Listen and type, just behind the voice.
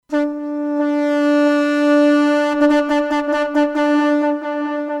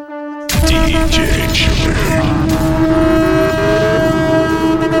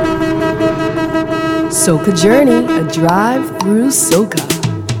Soca Journey, a drive through Soca.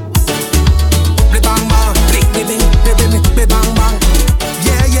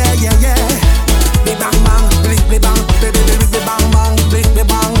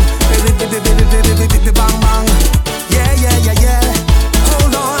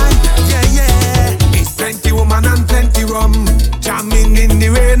 Hold on, it's plenty woman and plenty rum, jamming in the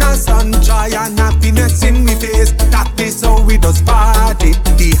rain and sun, joy and happiness in me face. That is how we does party.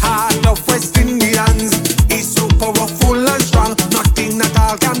 The heart of West Indians is so powerful and strong. Nothing at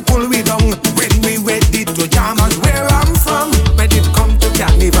all can pull me down when we ready to jam. And where I'm from, when it come to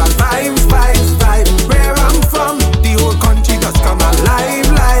carnival vibes, vibes, vibes. Where I'm from, the whole country does come alive,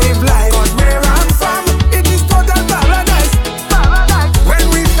 live, live. 'Cause where I'm from, it is total paradise. When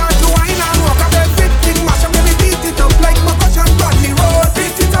we start to wine and walk up everything, mash up, baby, beat it up like percussion on the road.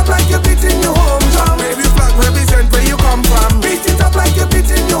 Beat it up like you're beating your home drum. Baby flag represent where you come from. Beat it up like you're beating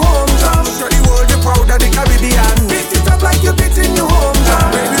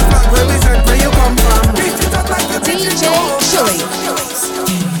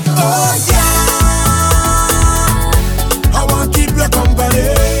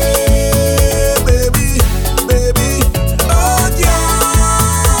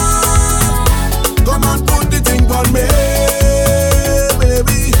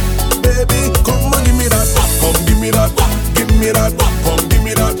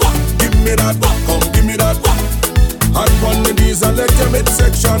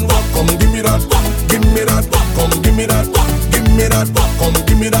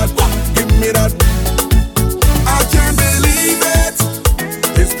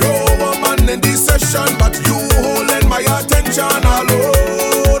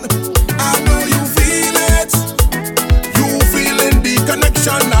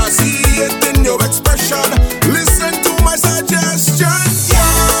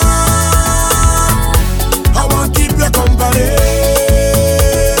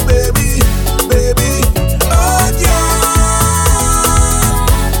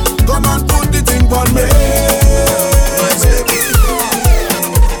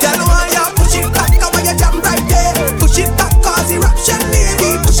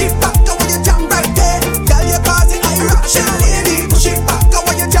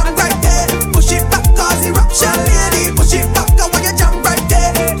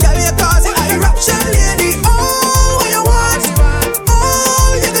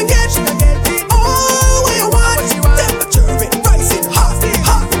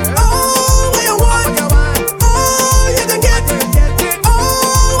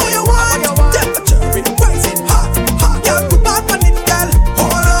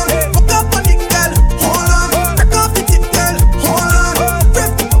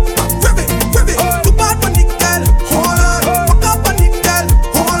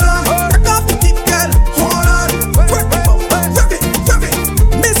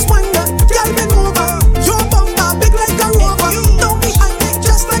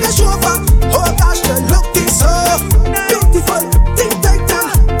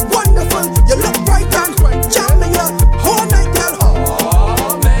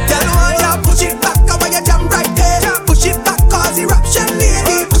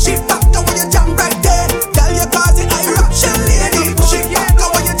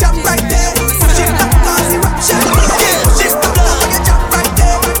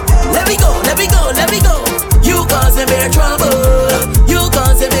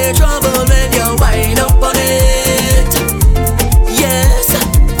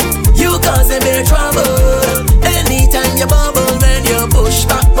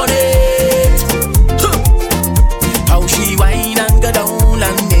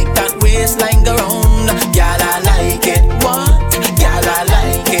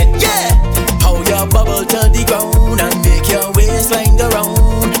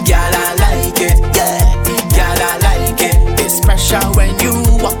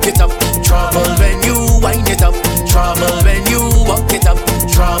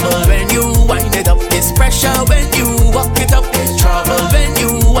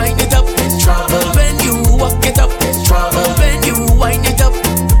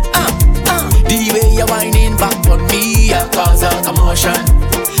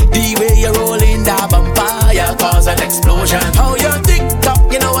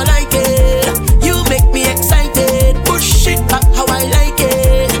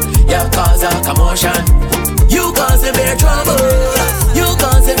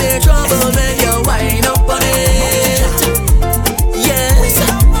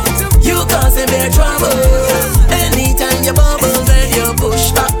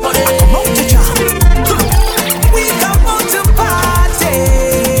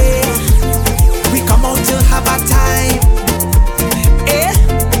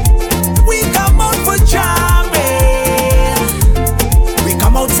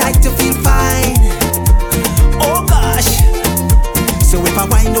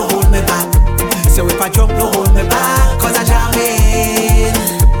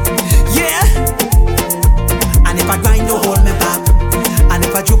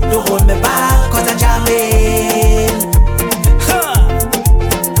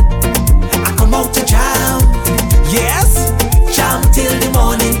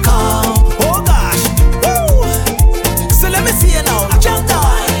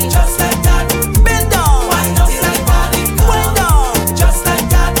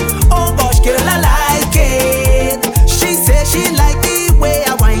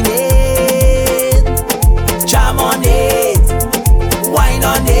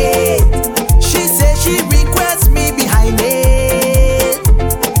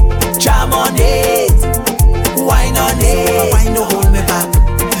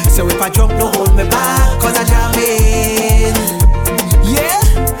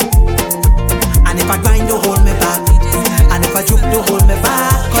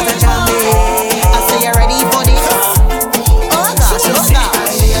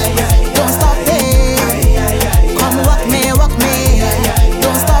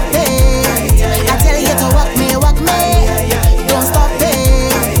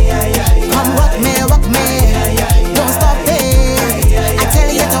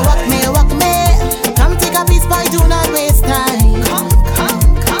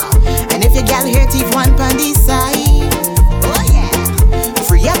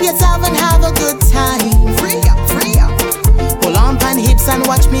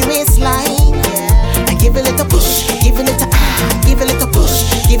your waistline. And give a little push, give a little ah, give a little push,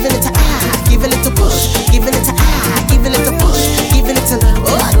 give a little ah, give a little push, give a little ah, give a little push, give a little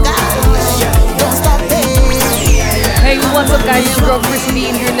oh God, don't stop it. Hey, what's up, guys? It's your girl Christine,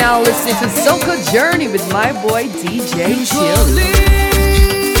 and you're now listening to Soca Journey with my boy DJ Chill.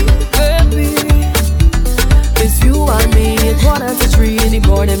 It's you and me at 1:03 in the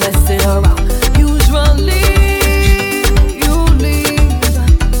morning messing around. Usually you leave,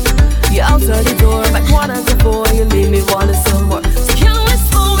 you're outside the door by 1:04. You leave me wanting some more. So can we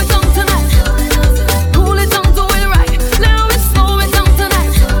slow it down tonight? Cool it down, do it right. Now we slow it down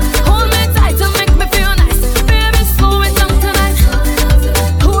tonight. Hold me tight and make me feel nice. Baby, slow it down tonight.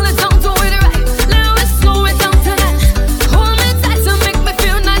 Cool it down, do it right. Now we slow it down tonight. Hold me tight and make me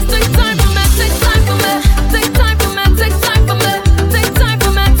feel nice. Take time for me, take time for me. Take time for me, take time for me. Take time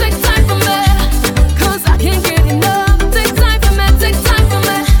for me, take time for me. 'Cause I can't get enough. Take time for me, take time for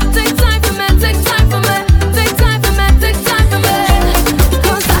me. Take time for me, take time for me. Take time for me, take time for me.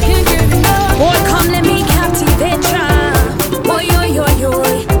 'Cause I can't get enough. Boy, come let me captivate ya. Boy, yo, yo, yo.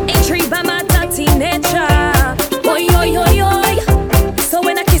 Intrigued by my dirty nature. Boy, yo, yo, yo. So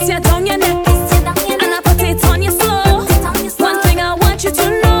when I kiss you down your neck and I put it on your slow, one thing I want you to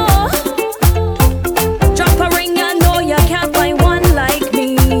know. Drop a ring, I know you can't find one like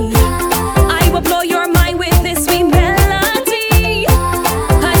me. I will blow your mind with this sweet melody.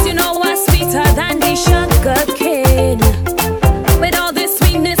 As you know, I'm sweeter than the sugar cane. With all this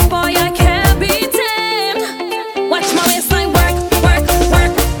sweetness, boy, I can't beat him. Watch my waistline work, work,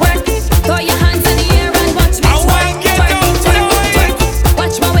 work, work. Throw your hands in the air and watch me twerk, twerk, twerk, twerk.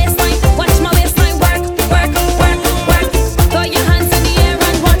 Watch my waistline work, work, work, work. Throw your hands in the air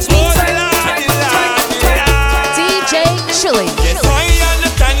and watch me twerk, twerk, twerk, twerk. DJ Chili. Yes, I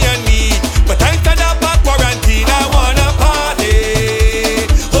understand your need, but I stand up a quarantine. I wanna party.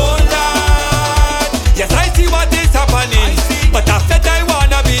 Hold on. Yes, I see what is happening, but after I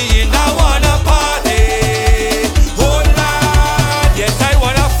wanna be in, I wanna party. Hold on. Yes, I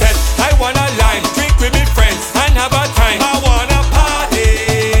wanna fest, I wanna line, drink with me friends and have a time. I wanna party.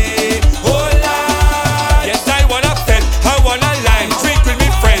 Hold on. Yes, I wanna fest, I wanna line, drink with me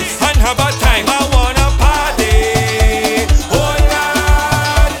friends and have a time. I wanna party. Hold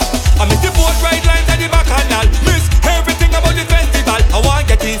on. I miss the boat ride lines at the back canal. Miss everything about the festival. I wanna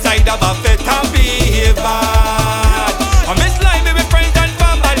get inside of a fete and behave bad. I miss life with friends and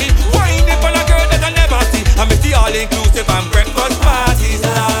family. Whining for a girl that I never see. I miss the all-inclusive and breakfast parties,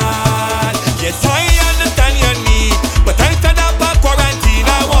 lad. Yes, I understand your need, but I stand up a quarantine.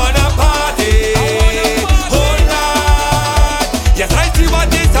 I wanna party. Hold on. Yes, I see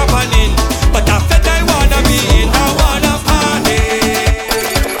what is happening, but after I wanna be in, I wanna party.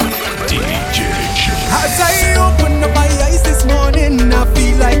 As I open up my eyes this morning, I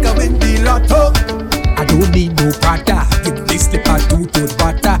feel like I win the lotto. I don't need no Prada, give me slipper to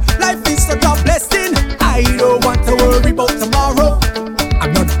butter. Life is such a blessing, I don't want to worry about tomorrow.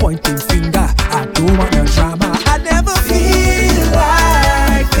 I'm not pointing finger, I don't want no drama. I never feel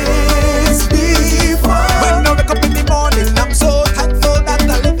like this before. When I wake up in the morning, I'm so thankful that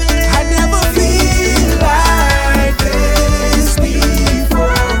I live it. I never feel like this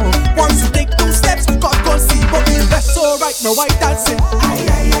before. Once you take 2 steps, God gon' see, but the rest alright. No white dancing,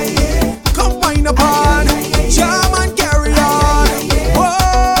 come wind upon, jam and carry on.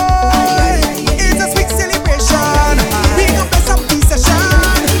 Boy, it's a sweet celebration. We gon' bless some peace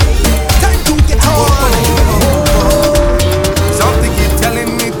session. Time to get on. Something keep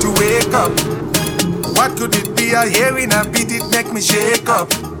telling me to wake up. What could it be? I hearing a beat, it make me shake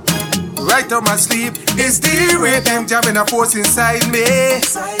up. Right on my sleep is the rhythm jamming a force inside me.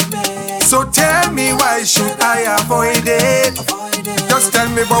 So tell me, why should I avoid it? Just tell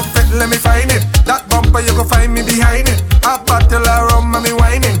me about it, let me find it. That bumper, you can find me behind it. A bottle of rum and me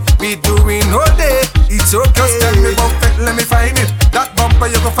whining. We doing all day, it's okay. Just tell me about it, let me find it. That bumper,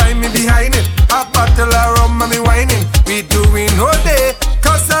 you can find me behind it. A bottle of rum and me whining. We doing all day,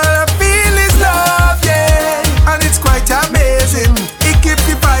 'cause all I feel is love, yeah. And it's quite amazing. It keeps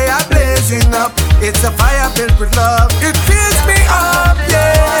the fire blazing up. It's a fire built with love. It fills me up,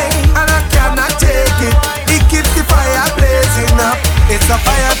 yeah. And I cannot take it. It keeps the fire blazing up. It's a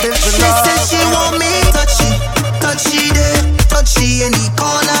fire built with love. She said she want me touchy, touchy there, touchy any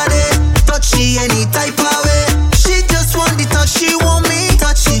corner there, touchy any type of way. She just want the touch, she want me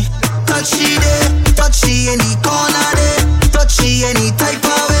touchy, touchy there, touchy any corner there, touchy any type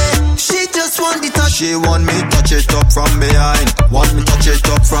of way. She just want the touch. She want me touch it up from behind, want me touch it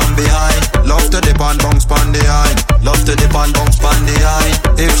up from behind. Love to dip and bounce pon the hind, love to to the band, bounce on the eye.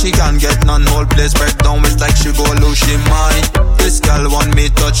 If she can't get none, whole place break down. It's like she go lose she mind. This girl want me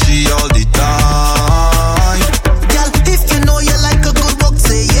touch she all the time. Girl, if you know you like a good book,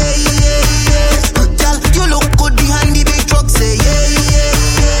 say yeah, yeah, yeah. Girl, you look good behind the big truck, say yeah, yeah,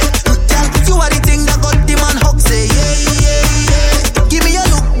 yeah. Girl, you are the thing that got the man hook, say yeah, yeah, yeah. Give me a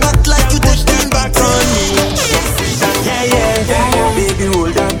look back like you take them back on me. Yeah, yeah, yeah, baby, roll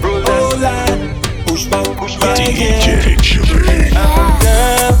that, roll that. Push back, DJ Chili.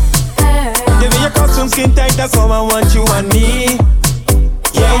 girl. Give me your costume skin tight, that's how I want you and me.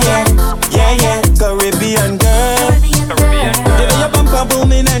 Yeah, yeah, yeah, yeah, Caribbean girl. Give me your bumper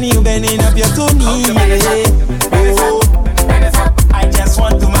booming and you bending up your two knees. Oh, I just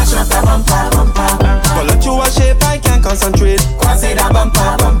want to mash up the bumper. Color through a shape, I can't concentrate. Quasi the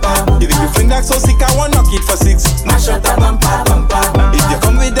bumper. If you fling that so sick, I want knock it for 6. Mash up the bumper. If you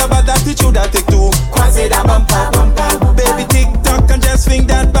come with the bad attitude, I take 2. Quasi the bumper. Baby, tick tock and just swing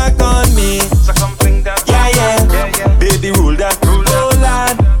that back on me. So come fling that. Yeah. Baby, roll that, roll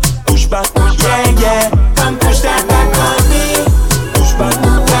that. Push back, yeah. Come push that back on me. Push back,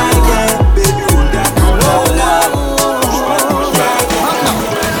 yeah. Baby, roll that, roll that. Push back, yeah.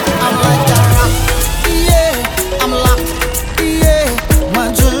 I'm like a rock, yeah. I'm locked, yeah. My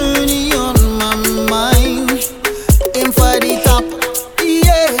journey on my mind. Aim for the top,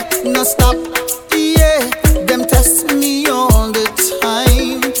 yeah. No stop, yeah. Them test me all the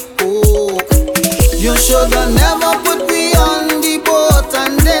time. Oh, you shoulda never put me on the boat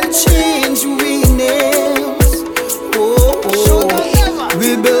and then change we names. Oh,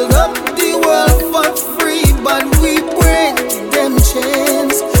 we build up the world for free, but we break them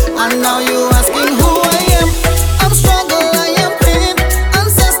chains. And now you asking who I am. I'm struggle, I am pain.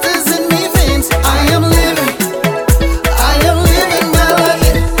 Ancestors in me veins. I am living my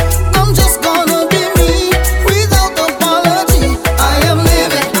life. I'm just gonna be me without apology. I am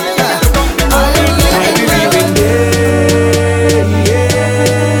living.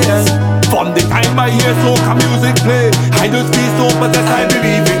 From the time I hear soca music play, I just feel so possessed, I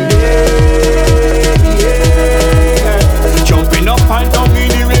believe in it. Jumping up and down in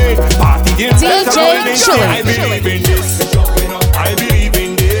the rain, partying better when they say I believe in this. I believe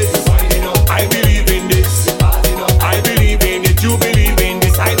in this. I believe in this. I believe in it. You believe in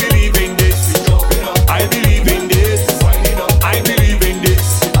this. I believe in this. I believe in this. I believe in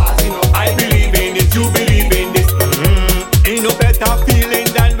this. I believe in it. You believe in this. Ain't no better feeling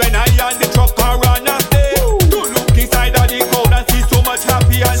than when I on the truck or on a stage. To look inside of the crowd and see so much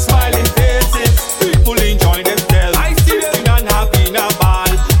happy and smiling faces. People enjoying themselves, singing and having a ball.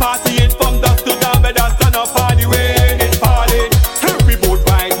 Partying from dusk to dawn, but the sun up on the rain is falling. Every boat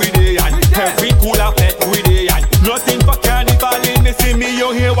ride we day and every cooler fete we day and nothing but carnival in me. See me,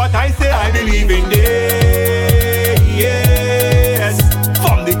 you hear what I say? I believe in this. Yes.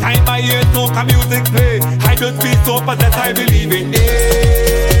 From the time I hear soca music play, I just feel so possessed. I believe in it.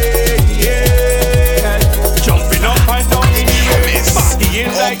 Yes. Jumping up and down in the air,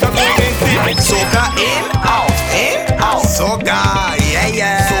 partying like a baby. Soca in, out. Soca,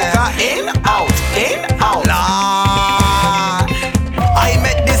 yeah. Soca in, out. Lord, I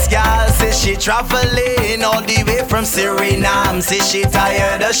met this girl, say she traveling all the way from Suriname. Say she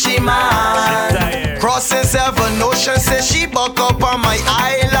tired of she man. Crossing 7 oceans, say she buck up on my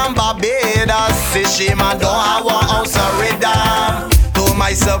island, Barbados. Say she man don't have one ounce of rhythm. To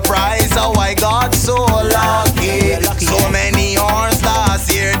my surprise, how I got so lucky. So many horns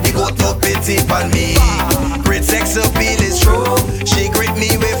last year, they got no pity for me. Great sex appeal is true. She greet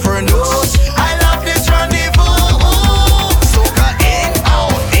me with her nose. I love this rendezvous. Soca in,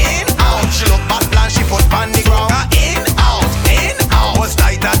 out. She look back and she put on the ground. In, out. Was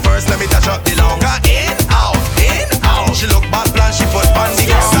tight at first, let me touch up the long. In, out. She look back and she put on the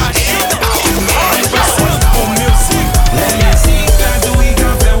ground. In, out. Let me see, quand do we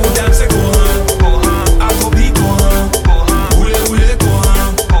come from? Où dance go on, Afrobeat go on, Ule go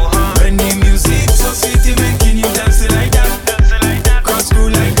on. When the music so sweet, it making you dance like that, cross through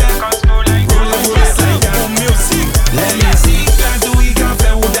like that, roll like that. Music. Let me see, quand do we come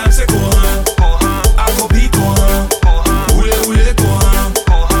from? Où dance go on, Afrobeat go on, Ule go on.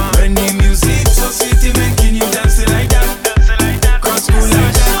 When the music so sweet, it making you dance like that, cross through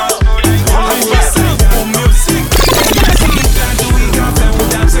like that, roll like that. Music.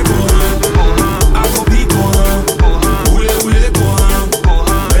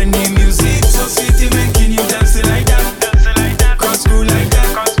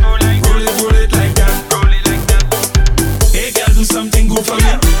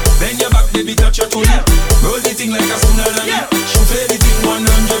 Roll the thing like a tsunami. Shoot everything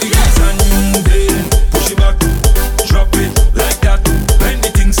 100 degrees and then push it back, drop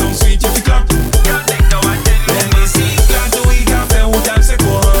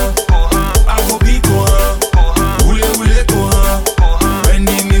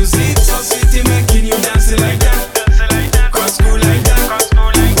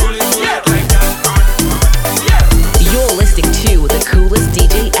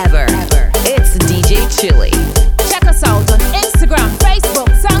DJ ever. It's DJ Chili. Check us out on Instagram, Facebook,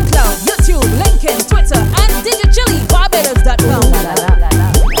 SoundCloud, YouTube, LinkedIn, Twitter, and DJChiliBarbados.com.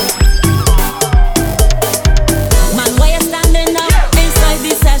 Man, why you standing up inside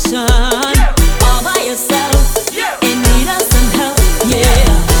the session all by yourself? In need of some help, yeah.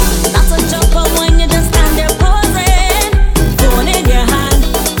 Not a jumper when you just stand there posing, phone in your hand,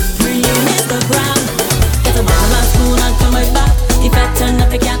 free in Instagram. Get a bottle of spoon and come right back. If I turn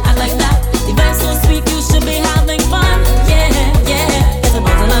up, you can't act like that. The vibe's so sweet, you should be having fun, yeah, yeah. Get a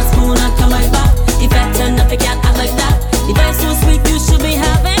bottle of spoon and come right back. If I turn up, you can't act like that. The vibe's so sweet, you should be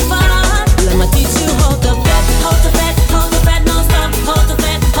having fun. Let me teach you how to bet, how to bet, how to bet, no stop, how to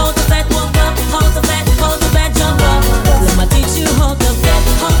bet, walk up, how to bet, jump up. Let me teach you how to bet,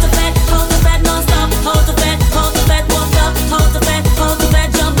 how to bet, no stop, how to bet, walk up, how to bet,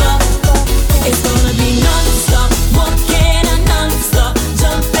 jump up. It's gonna be non-stop, walking and non-stop,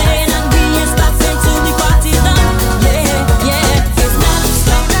 jumping and being stopped until the party's done. Yeah, yeah, it's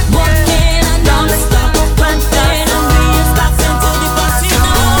non-stop, walking and non-stop, jumping and being stopped until the party's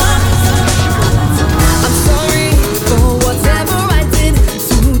done. I'm sorry for whatever I did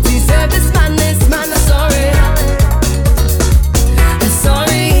to deserve this madness, man. I'm sorry. I'm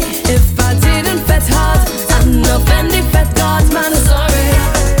sorry if I didn't fet hard and offended fet God, man. I'm sorry.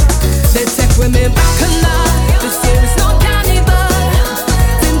 They take women back and now. This year is no carnival.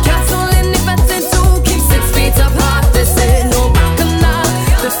 Didn't cancel any betting to keep 6 feet apart. They say no back and now.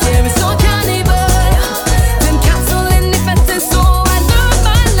 This year is no carnival. Didn't cancel any betting, so I learned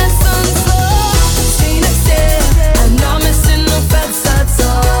my lesson. So see next year, I'm not missing no bets at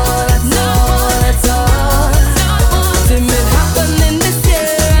all. No, at all. Didn't it happen in this year,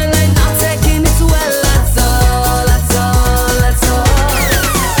 and I'm not taking it well at all, at all, at all.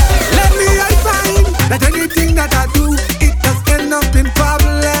 Lately I find that anything that I do, it just end up in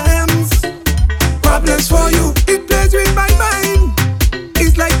problems. Problems for you, it plays with my mind.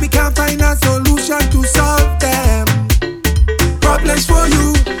 It's like we can't find a solution to solve them. Problems for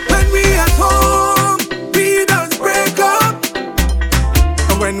you, when we at home, we just break up.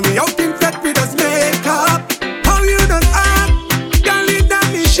 And when we out in fed, we just make up. How you done act, can't leave that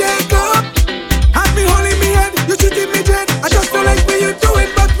me shake up. Have me holding me head, you treating me dread. I just don't like when you do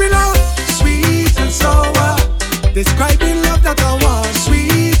it, but we love sweet and sour. Describing love that I want,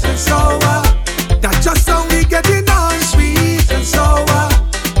 sweet and sour. That's just how we getting on, sweet and sour.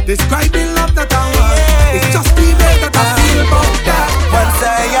 Describing love that I want, it's just the way that I feel about that. Once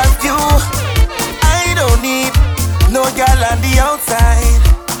I have you, I don't need no girl on the outside.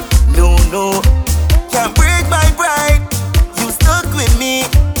 No, no, can't break my pride. You stuck with me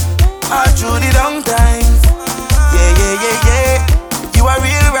all through the long times. Yeah, yeah, yeah, yeah. You are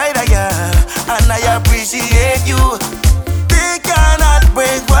real right, and I appreciate you. They cannot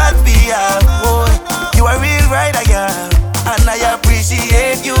break what we have, boy. You are real right, and I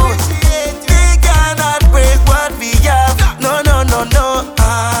appreciate you. They cannot break what we have. No, no, no, no.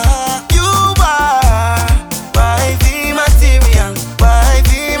 You are wifey material,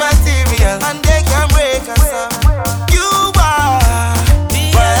 and they can break us up. You are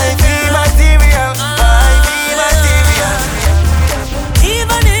wifey material.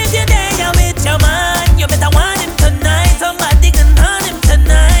 Even if you're there with your man, you better want him tonight. Somebody can hunt him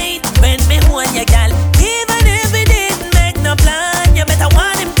tonight. When me hold your gal, even if we didn't make no plan, you better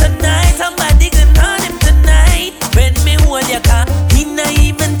want him tonight. Somebody can hunt him tonight. When me hold your car, he not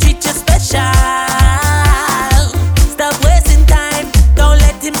even treat you special. Stop wasting time, don't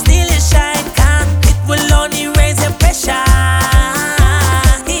let him steal your shine, car. It will only raise your pressure.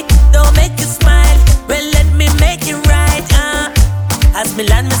 It don't make you smile, well let me make it right, As me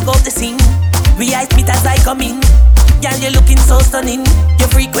land, me scope the scene. We eyes meet as I come in. Girl, you're looking so stunning. Your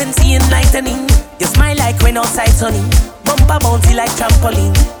frequency enlightening. You smile like when outside sunny. Bumper bouncy like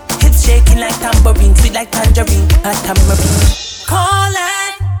trampoline. Hips shaking like tambourine. Sweet like tangerine. A tambourine. Call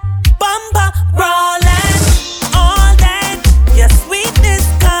it bumper brawling. All that your sweetness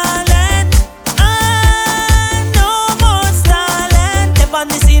calling. No more stalling. Dep on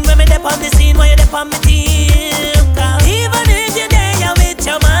the scene when me dep on the scene. When you dep on me team. Even if you're there with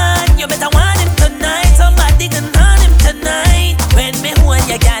your man, you better want him tonight. Somebody can hunt him tonight. When me hold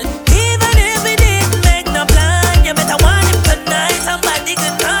your gal, even if we didn't make no plan, you better want him tonight. Somebody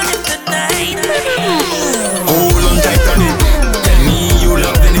can hunt him tonight. Hold on tight on it. Tell me you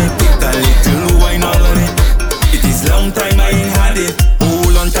loving it. Take a little wine all on it. It is long time I ain't had it.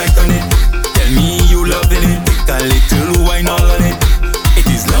 Hold on tight on it. Tell me you loving it. Take a little wine all on it. It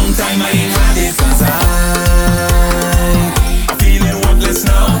is long time I ain't had it. 'Cause I'm feeling worthless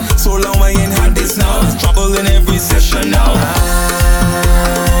now. So long I ain't had this now. Trouble in every session now.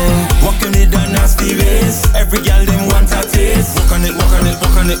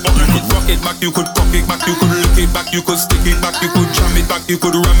 back, you could cock it back, you could lick it back, you could stick it back, you could jam it back, you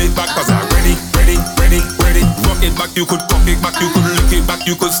could ram it back. Cause I'm ready. Rock it back, you could cock it back, you could lick it back,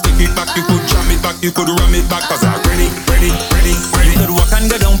 you could stick it back, you could jam it back, you could ram it back. Cause I'm ready. You could walk and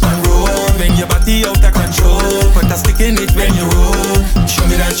go down pan road when your body out of control. Put a stick in it when you roll. Show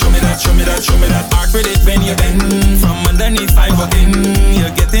me that. Arc with it when you bend. From underneath 5 again,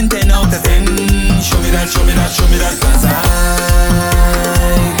 you're getting 10 out of 10. Show me that. Cause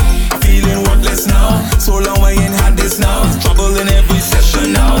I'm feeling worthless now. So long I ain't had this now. Trouble in every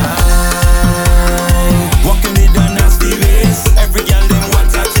session now. Walking it down nasty ways. Every girl them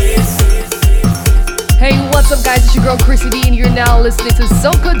wants a taste. Hey, what's up guys? It's your girl Chrissy D and you're now listening to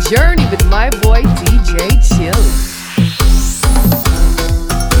Soca Journey with my boy DJ Chili.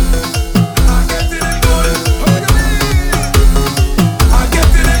 I'm getting it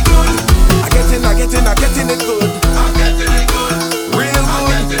good.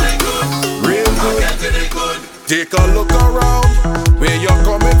 Real good. Take a look around where you're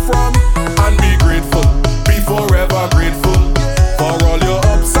coming from and be grateful. Be forever grateful for all your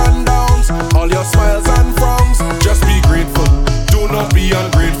ups and downs, all your smiles and frowns. Just be grateful. Do not be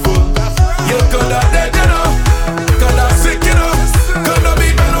ungrateful. You could have dead, you know. Could have sick, you know. Could have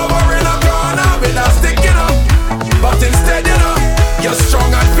been bent over in a corner with a stick, you know. But instead, you know, you're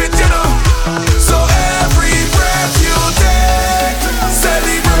strong and fit, you know. So every breath you take,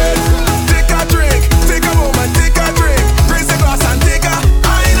 celebrate. Take a drink, take a moment, take a drink. Raise a glass and take a,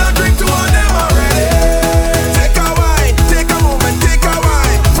 I ain't a drink to one them already. Take a wine, take a moment, take a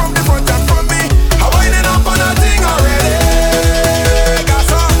wine. From the front and from me, I winding up on a thing already. Got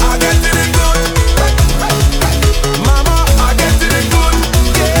some, I get it good. Mama, I get it good.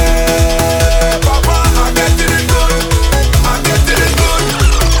 Yeah, Papa, I get it good. I get it good.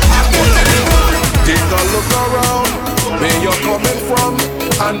 Take a look around where you're coming from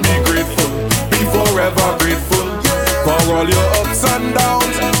and be grateful. Be forever grateful for all your ups and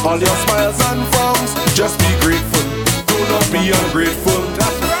downs, all your smiles and frowns. Just be grateful. Do not be ungrateful.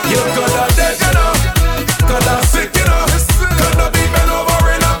 You could have dead, you know. Could have sick, you know. Could have been bent over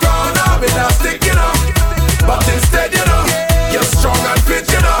in a corner with a stick, you know. But instead, you know, you're strong and fit,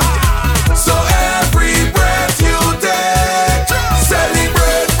 you know. So every breath you take,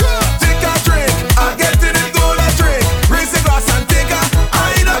 celebrate. Take a drink, I get it good. A drink, raise a glass and take a, I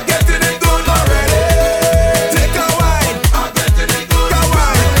ain't not getting it good already. Take a wine, I get it good. A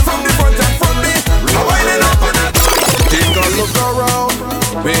wine, from the front and from me, I winding up on that. Take a look around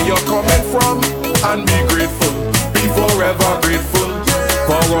where you're coming from and be grateful. Be forever grateful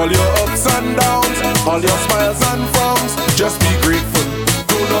for all your ups and downs, all your smiles and frowns. Just be grateful.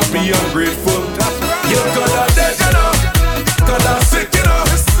 Do not be ungrateful. You could have dead, you know. Could have sick, you know.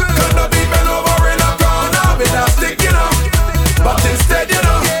 Could have been bent over in a corner with a stick, you know. But instead, you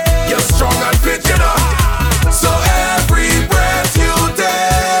know, you're strong and fit, you know. So every breath you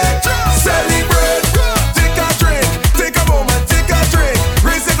take, celebrate. Take a drink, take a moment, take a drink.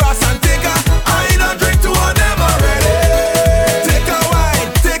 Raise a glass and take a, I ain't a drink to one them already. Take a wine,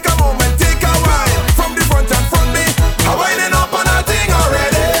 take a moment, take a wine. From the front and from me, I winding up on a thing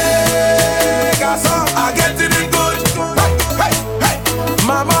already. Got some, I get it good. Hey,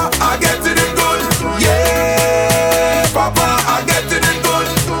 Mama, I get it good. Yeah, Papa, I get it good.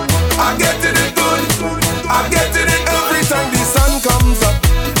 I get it good. I get it every time the sun comes up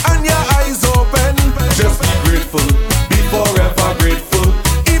and your eyes open. Just be grateful. Be forever grateful.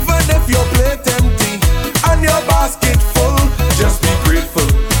 Even if your plate empty and your basket full, just be grateful.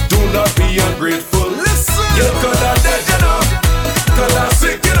 Do not be ungrateful. Listen, you could have dead, you know. Could have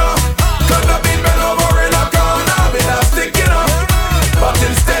sick, you know. Could have been bent over in a corner with a stick, you know. But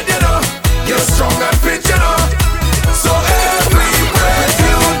instead, you know, you're strong and fit, you know. So every breath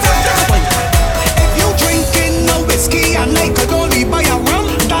you take. If you drinking a whiskey and I could only buy a rum,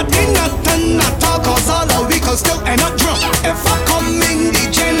 that ain't nothing at all, cause all of we could still end up drunk. If I come in the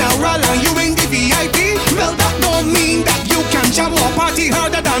general and you in the VIP, well that don't mean that you can jam or party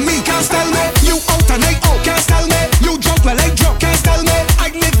harder than me. Can't tell me you out and I out, can't tell me you drunk well I drunk, can't tell me I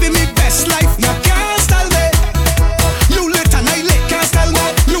live in me best life, you can't tell me you lit and I lit, can't tell me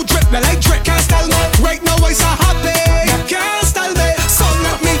you drip well I drip, can't tell me right now I so happy, you can't tell me. So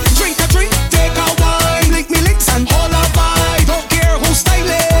let me drink a drink, take a wine, link me links and hold a vibe. Don't care who's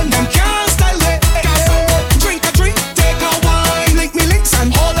styling, them can't style me. Drink a drink, take a wine, link me links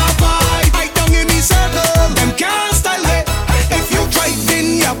and hold a vibe. I don't give me circle, them can't style me. If you drive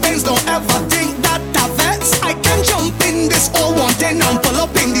in your Benz, don't ever think that a vets. I can jump in this 010 and pull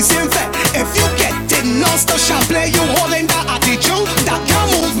up in the same vet. If you get in non-stop play, you holding that attitude that can't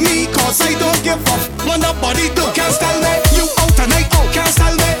move me, cause I don't give up. When nobody do, can't style me. You out and I out, can't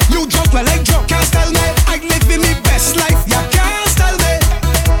style me. You drunk well I drunk.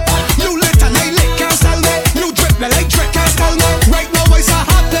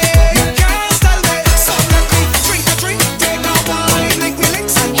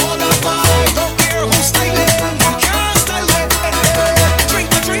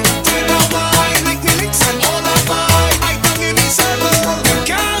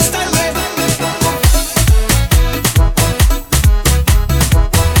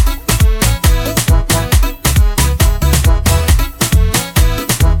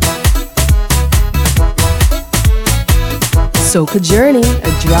 Soca Journey,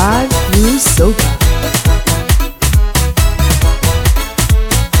 a drive through Soca.